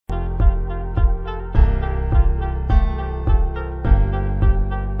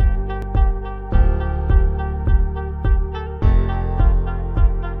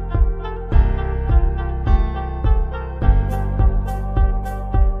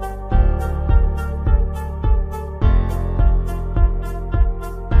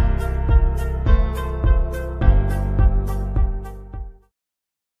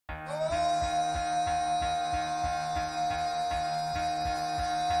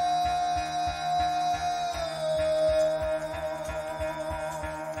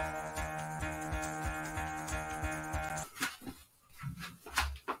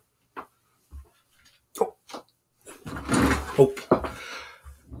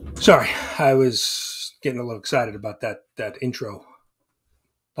Sorry, I was getting a little excited about that intro.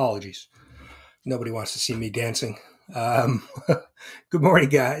 Apologies. Nobody wants to see me dancing. Um, Good morning,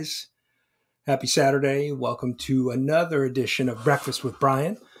 guys. Happy Saturday. Welcome to another edition of Breakfast with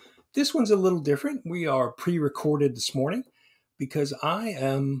Brian. This one's a little different. We are pre-recorded this morning because I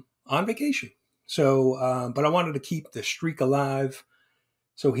am on vacation. But I wanted to keep the streak alive.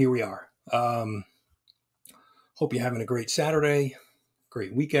 So here we are. Hope you're having a great Saturday,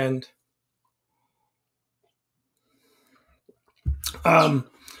 great weekend. So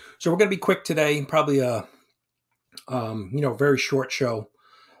we're going to be quick today, probably a very short show.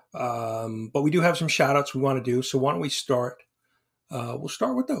 But we do have some shout outs we want to do. So why don't we start? We'll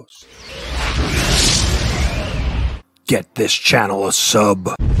start with those. Get this channel a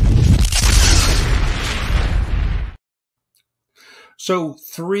sub. So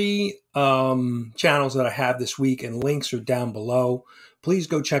three channels that I have this week, and links are down below. Please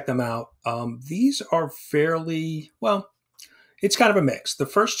go check them out. These are fairly, it's kind of a mix. The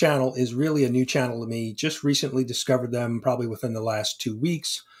first channel is really a new channel to me. Just recently discovered them, probably within the last 2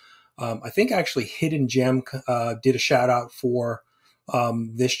 weeks. I think actually Hidden Gem did a shout out for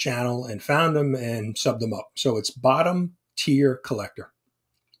this channel and found them and subbed them up. So it's Bottom Tier Collector.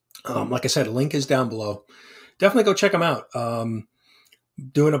 Like I said, link is down below. Definitely go check them out.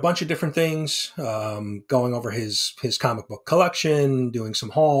 Doing a bunch of different things, going over his comic book collection, doing some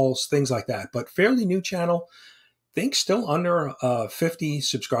hauls, things like that. But fairly new channel. Think still under 50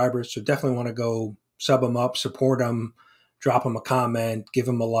 subscribers, so definitely want to go sub him up, support him, drop him a comment, give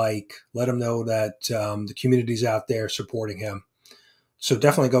him a like, let him know that the community's out there supporting him. So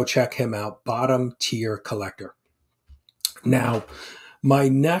definitely go check him out, Bottom Tier Collector. Now, my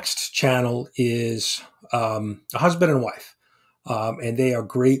next channel is a husband and wife, and they are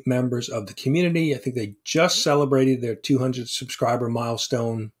great members of the community. I think they just celebrated their 200 subscriber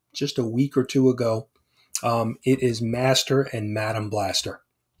milestone just a week or two ago. It is Master and Madam Blaster.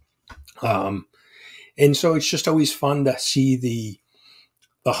 And so it's just always fun to see the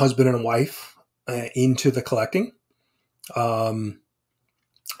husband and wife into the collecting. And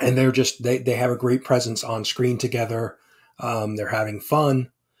they're just, they have a great presence on screen together. They're having fun.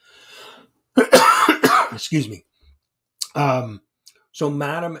 Excuse me. So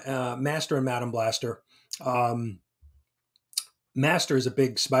Master and Madam Blaster. Master is a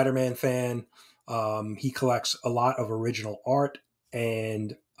big Spider-Man fan. He collects a lot of original art,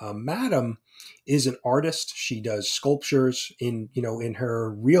 and Madam is an artist. She does sculptures in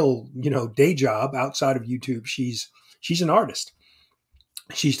her real, day job outside of YouTube. She's an artist.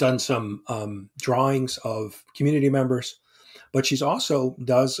 She's done some drawings of community members, but she's also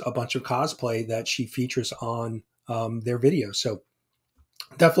does a bunch of cosplay that she features on their videos. So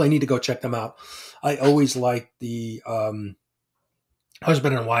definitely need to go check them out. I always like the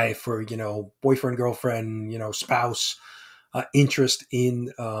husband and wife, or boyfriend, girlfriend, spouse interest in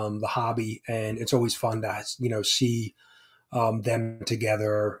the hobby, and it's always fun to see them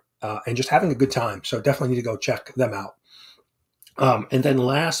together and just having a good time. So definitely need to go check them out. And then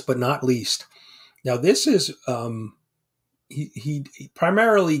last but not least, now this is he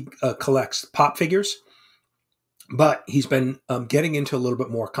primarily collects pop figures, but he's been getting into a little bit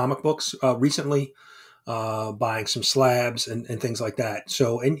more comic books recently. Buying some slabs and things like that.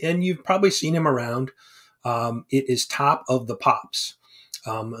 So, and you've probably seen him around. It is Top of the Pops.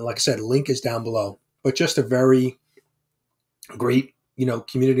 Like I said, link is down below, but just a very great,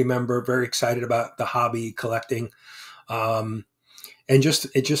 community member, very excited about the hobby, collecting. And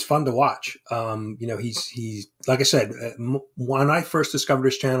it's just fun to watch. He's like I said, when I first discovered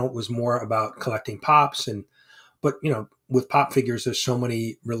his channel, it was more about collecting pops but with pop figures, there's so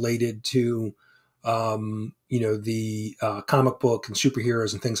many related to, the comic book and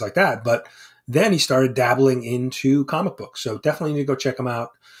superheroes and things like that. But then he started dabbling into comic books. So definitely need to go check him out.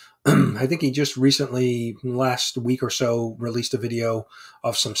 I think he just recently, last week or so, released a video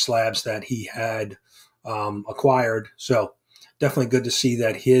of some slabs that he had acquired. So definitely good to see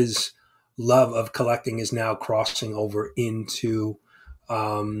that his love of collecting is now crossing over into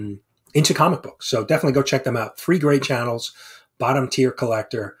comic books. So definitely go check them out. 3 great channels: Bottom Tier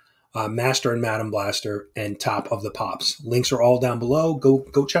Collector, Master and Madam Blaster, and Top of the Pops. Links are all down below.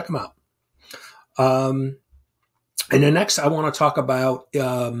 Go check them out. And then next, I want to talk about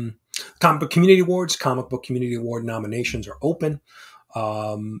Comic Book Community Awards. Comic Book Community Award nominations are open.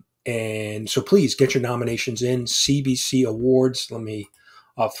 And so please get your nominations in. CBC Awards.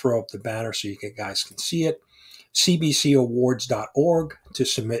 I'll throw up the banner so you guys can see it. cbcawards.org to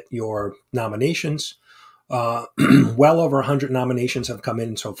submit your nominations. Well over 100 nominations have come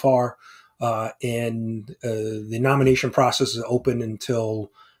in so far. And the nomination process is open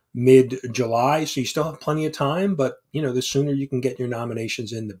until mid-July, so you still have plenty of time. But the sooner you can get your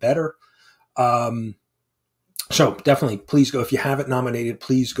nominations in, the better. So definitely, please go. If you haven't nominated,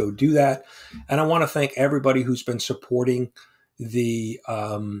 please go do that. And I want to thank everybody who's been supporting the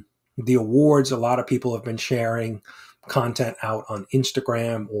awards. A lot of people have been sharing content out on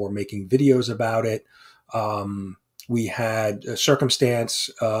Instagram or making videos about it. We had Circumstance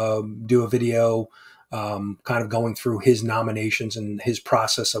do a video kind of going through his nominations and his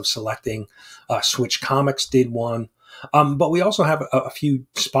process of selecting. Switch Comics did one. But we also have a few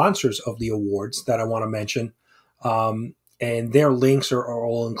sponsors of the awards that I want to mention. And their links are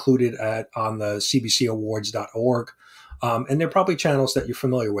all included on the cbcawards.org. And they're probably channels that you're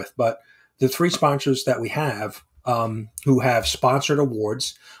familiar with. But the three sponsors that we have who have sponsored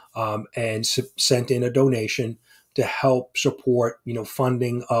awards and sent in a donation to help support,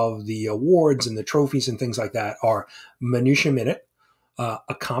 funding of the awards and the trophies and things like that are Minutia Minute,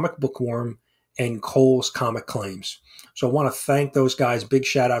 A Comic Bookworm, and Cole's Comic Claims. So I want to thank those guys. Big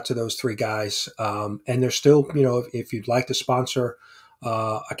shout out to those three guys. And they're still, if you'd like to sponsor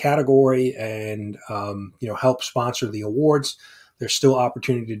a category and, help sponsor the awards, there's still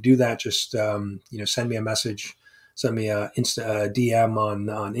opportunity to do that. Just, send me a message, send me a DM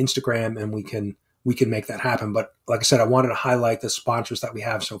on Instagram, and we can make that happen. But like I said, I wanted to highlight the sponsors that we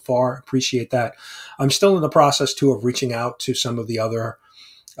have so far. Appreciate that. I'm still in the process too of reaching out to some of the other,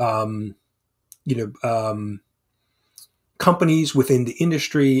 companies within the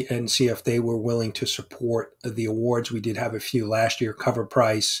industry and see if they were willing to support the awards. We did have a few last year. Cover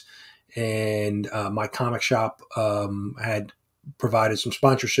Price and my comic shop had provided some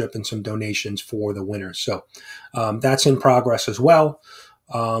sponsorship and some donations for the winners. So that's in progress as well.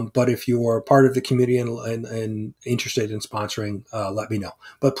 But if you're part of the community and interested in sponsoring, let me know.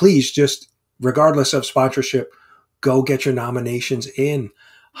 But please, just regardless of sponsorship, go get your nominations in.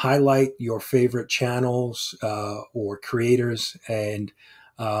 Highlight your favorite channels or creators, and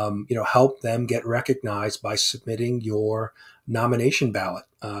help them get recognized by submitting your nomination ballot.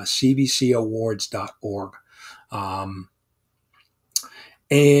 CBCAwards.org.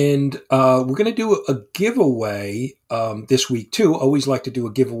 And we're going to do a giveaway this week too. Always like to do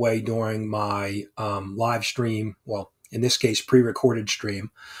a giveaway during my live stream. Well, in this case, pre-recorded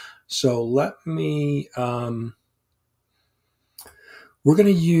stream. So let me. We're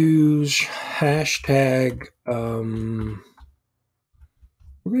going to use hashtag. We're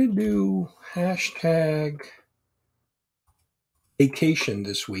going to do hashtag vacation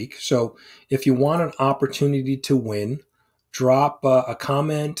this week. So if you want an opportunity to win, drop a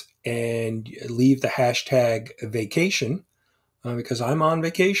comment and leave the hashtag vacation because I'm on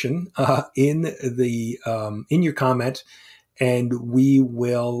vacation in your comment, and we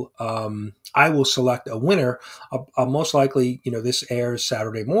will. I will select a winner. I'll most likely, this airs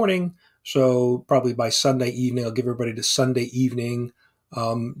Saturday morning, so probably by Sunday evening, I'll give everybody to Sunday evening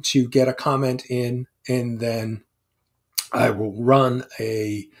to get a comment in, and then I will run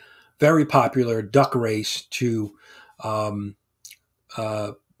a very popular duck race to,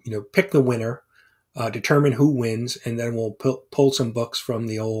 pick the winner, determine who wins, and then we'll pull some books from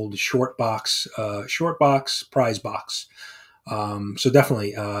the old short box prize box. So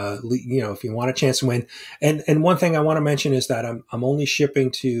definitely, if you want a chance to win, and one thing I want to mention is that I'm only shipping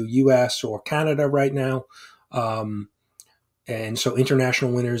to US or Canada right now. And so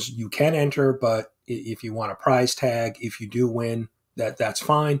international winners, you can enter, but if you want a prize tag, if you do win, that's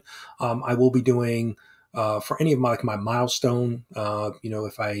fine. I will be doing, for any of my milestone,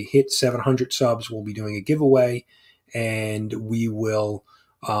 if I hit 700 subs, we'll be doing a giveaway, and we will,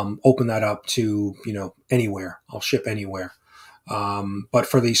 open that up to, anywhere. I'll ship anywhere. But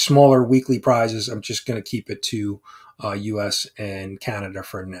for the smaller weekly prizes, I'm just going to keep it to US and Canada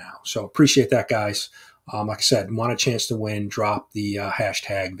for now. So appreciate that, guys. Like I said, want a chance to win, drop the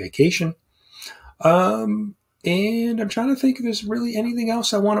hashtag vacation. And I'm trying to think if there's really anything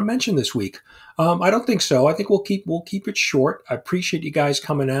else I want to mention this week. I don't think so. I think we'll keep it short. I appreciate you guys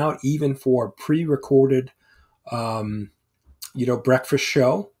coming out, even for a pre-recorded, breakfast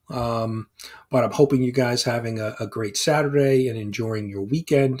show. But I'm hoping you guys having a great Saturday and enjoying your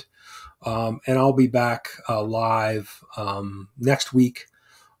weekend. And I'll be back live next week.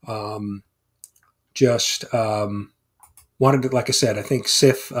 Wanted to, like I said, I think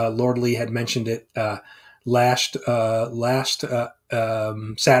Sith Lordley had mentioned it last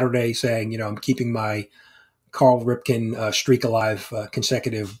Saturday, saying, I'm keeping my Carl Ripken streak alive,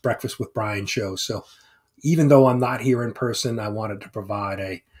 consecutive Breakfast with Brian shows. So even though I'm not here in person, I wanted to provide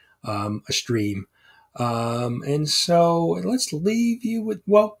a stream. And so let's leave you with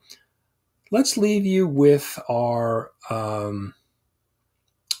our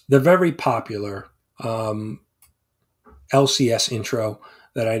the very popular LCS intro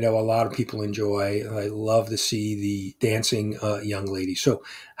that I know a lot of people enjoy. I love to see the dancing young lady. So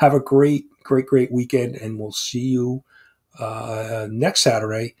have a great weekend, and we'll see you next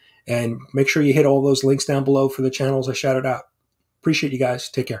Saturday. And make sure you hit all those links down below for the channels I shouted out. Appreciate you guys.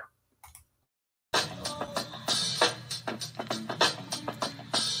 Take care.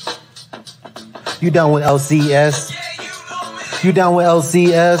 You down with LCS? You down with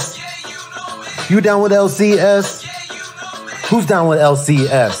LCS? You down with LCS? Who's down with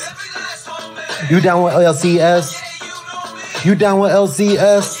LCS? You down with LCS? You down with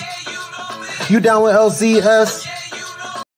LCS? You down with LCS?